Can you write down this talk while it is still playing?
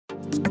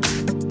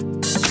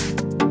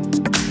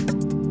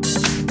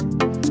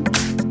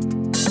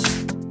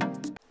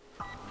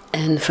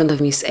In front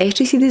of me is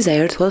HTC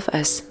Desire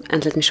 12S,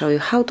 and let me show you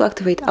how to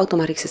activate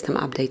automatic system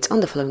updates on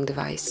the following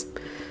device.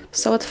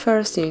 So at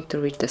first you need to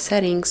reach the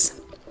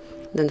settings,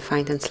 then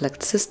find and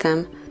select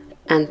system,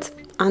 and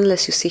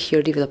unless you see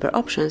here developer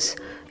options,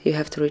 you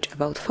have to reach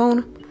about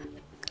phone,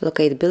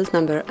 locate build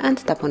number and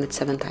tap on it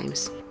 7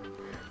 times.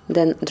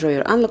 Then draw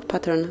your unlock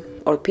pattern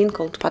or pin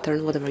code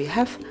pattern, whatever you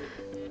have,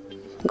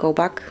 go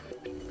back,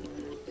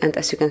 and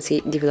as you can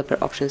see developer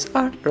options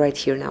are right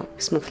here now.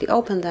 Smoothly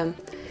open them.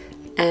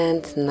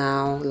 And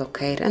now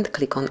locate and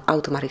click on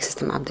automatic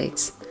system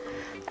updates.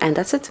 And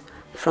that's it.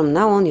 From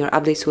now on your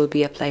updates will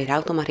be applied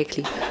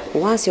automatically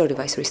once your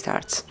device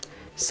restarts.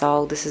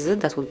 So this is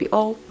it, that will be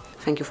all.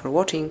 Thank you for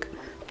watching.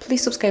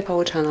 Please subscribe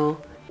our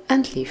channel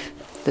and leave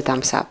the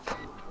thumbs up.